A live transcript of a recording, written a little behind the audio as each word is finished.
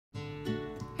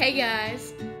Hey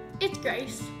guys, it's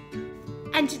Grace.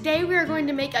 And today we are going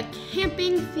to make a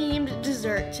camping themed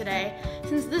dessert today.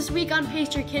 Since this week on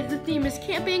Pastry Kids the theme is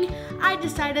camping, I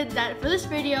decided that for this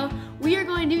video we are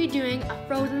going to be doing a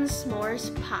Frozen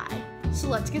S'mores Pie. So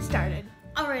let's get started.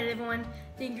 Alright everyone,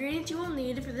 the ingredients you will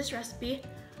need for this recipe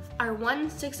are one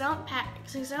 6-ounce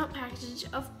package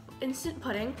of instant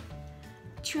pudding,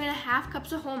 2.5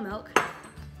 cups of whole milk,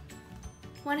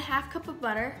 1/2 cup of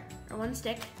butter, or 1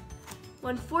 stick,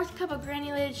 1/4 cup of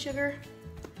granulated sugar,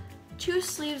 2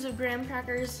 sleeves of graham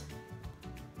crackers,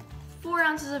 4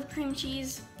 ounces of cream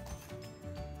cheese,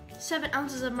 7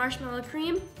 ounces of marshmallow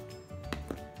cream,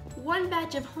 1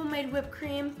 batch of homemade whipped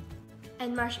cream,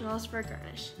 and marshmallows for a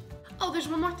garnish. Oh, there's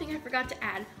one more thing I forgot to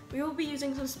add. We will be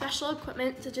using some special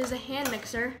equipment such as a hand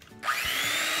mixer,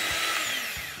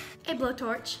 a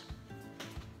blowtorch,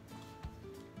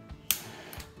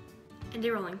 and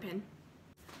a rolling pin.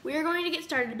 We are going to get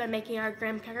started by making our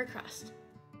graham cracker crust.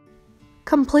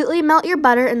 Completely melt your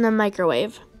butter in the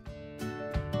microwave.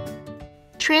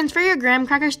 Transfer your graham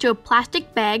crackers to a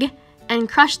plastic bag and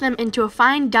crush them into a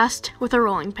fine dust with a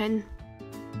rolling pin.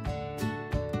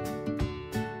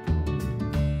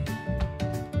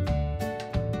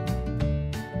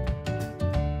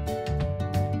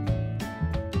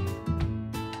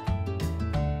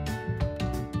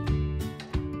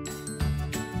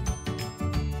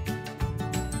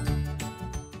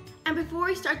 And before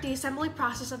we start the assembly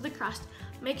process of the crust,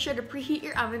 make sure to preheat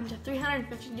your oven to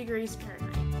 350 degrees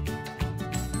Fahrenheit.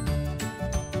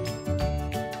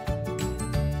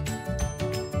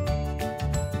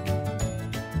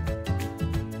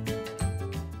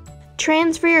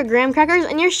 Transfer your graham crackers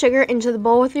and your sugar into the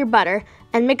bowl with your butter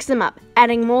and mix them up,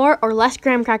 adding more or less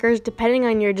graham crackers depending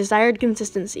on your desired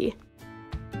consistency.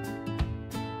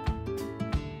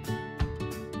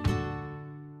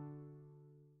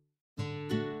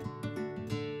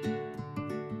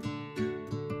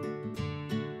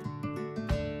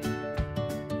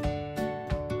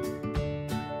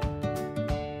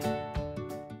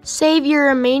 Save your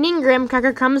remaining graham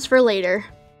cracker crumbs for later.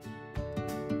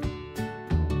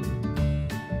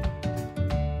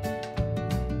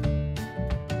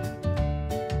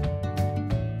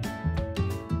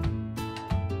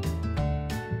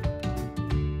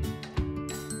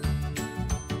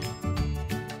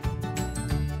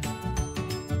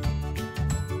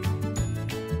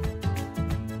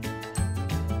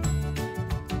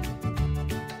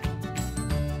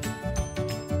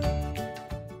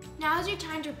 Now is your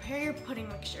time to prepare your pudding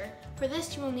mixture. For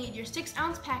this, you will need your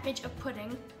 6-ounce package of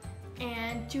pudding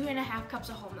and 2.5 cups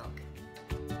of whole milk.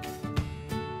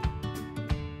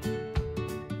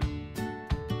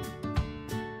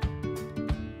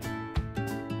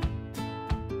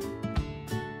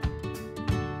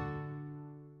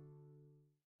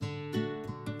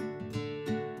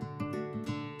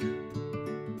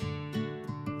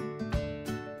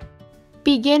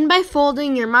 Begin by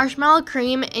folding your marshmallow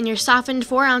cream and your softened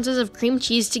 4 ounces of cream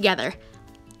cheese together,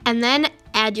 and then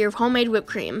add your homemade whipped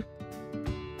cream.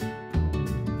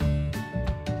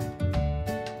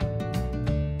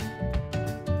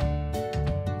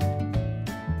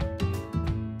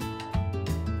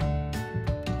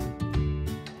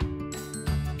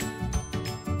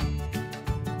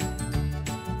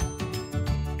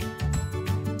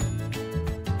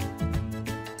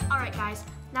 Alright guys,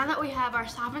 now that we have our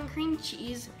softened cream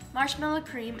cheese, marshmallow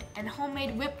cream, and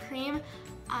homemade whipped cream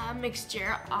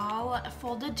mixture all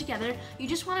folded together, you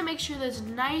just want to make sure that it's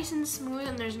nice and smooth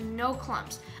and there's no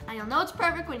clumps. And you'll know it's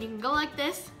perfect when you can go like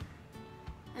this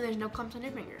and there's no clumps on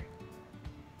your finger.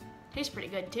 Tastes pretty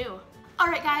good too.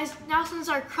 Alright guys, now since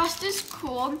our crust is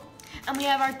cooled and we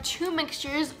have our 2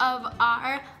 mixtures of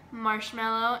our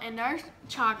marshmallow and our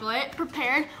chocolate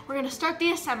prepared, we're going to start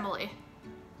the assembly.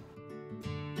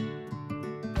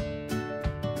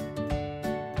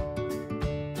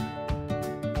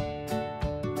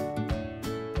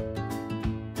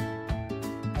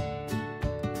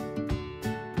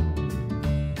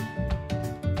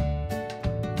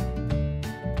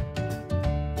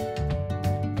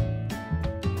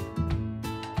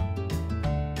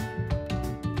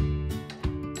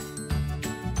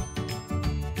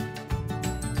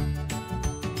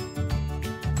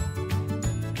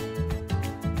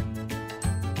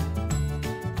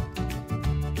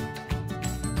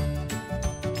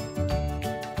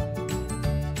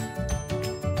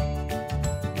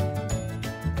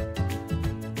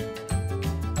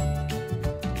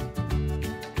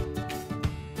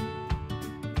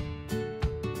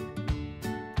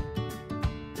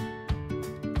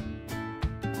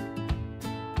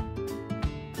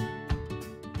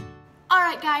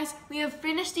 Alright guys, we have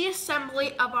finished the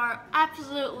assembly of our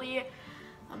absolutely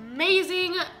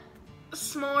amazing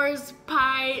s'mores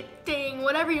pie thing,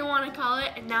 whatever you want to call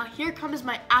it. And now here comes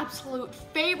my absolute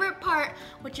favorite part,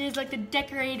 which is like the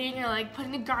decorating or like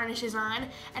putting the garnishes on.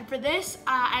 And for this,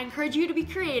 I encourage you to be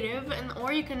creative,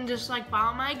 or you can just like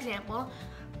follow my example.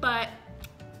 But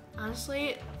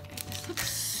honestly, this looks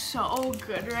so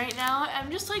good right now.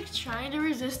 I'm just like trying to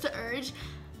resist the urge,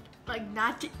 like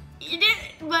not to eat it,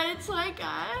 but it's like,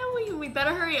 we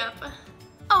better hurry up.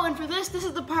 Oh, and for this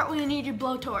is the part where you need your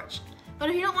blowtorch. But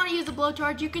if you don't want to use the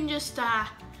blowtorch, you can just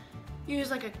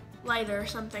use like a lighter or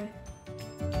something.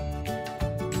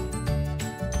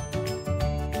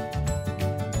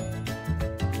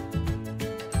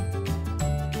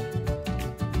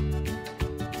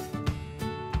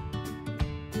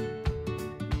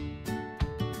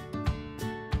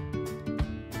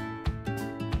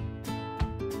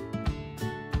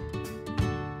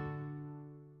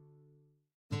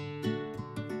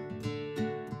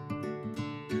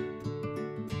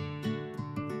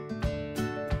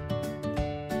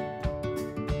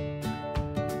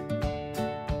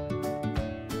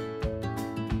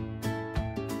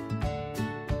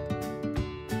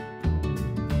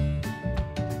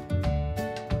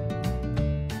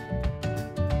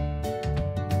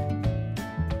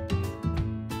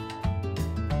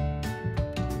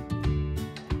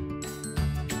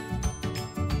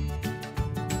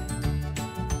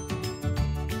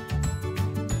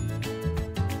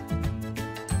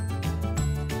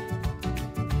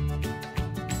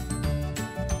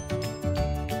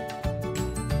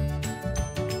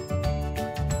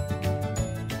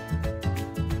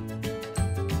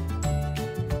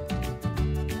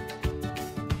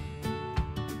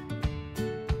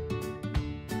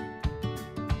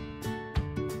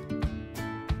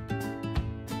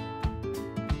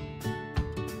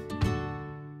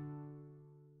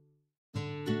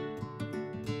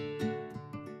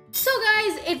 So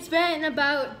guys, it's been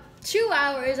about 2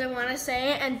 hours, I want to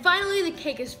say, and finally the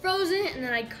cake is frozen, and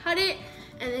then I cut it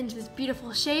and into this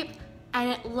beautiful shape, and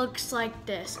it looks like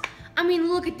this. I mean,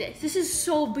 look at this. This is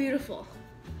so beautiful.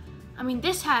 I mean,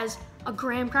 this has a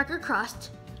graham cracker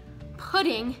crust,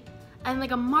 pudding, and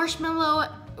like a marshmallow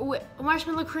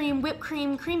cream, whipped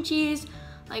cream, cream cheese,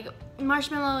 like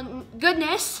marshmallow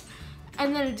goodness,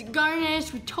 and then it's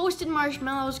garnished with toasted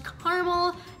marshmallows,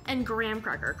 caramel, and graham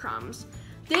cracker crumbs.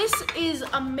 This is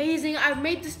amazing. I've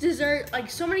made this dessert like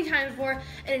so many times before,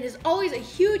 and it is always a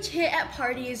huge hit at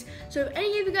parties. So if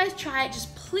any of you guys try it,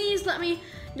 just please let me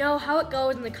know how it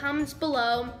goes in the comments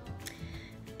below.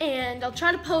 And I'll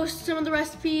try to post some of the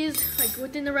recipes, like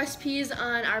within the recipes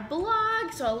on our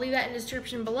blog, so I'll leave that in the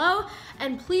description below.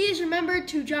 And please remember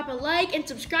to drop a like and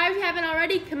subscribe if you haven't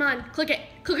already. Come on, click it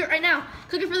right now.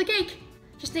 Click it for the cake.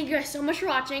 Just thank you guys so much for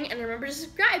watching, and remember to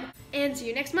subscribe. And see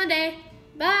you next Monday.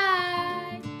 Bye.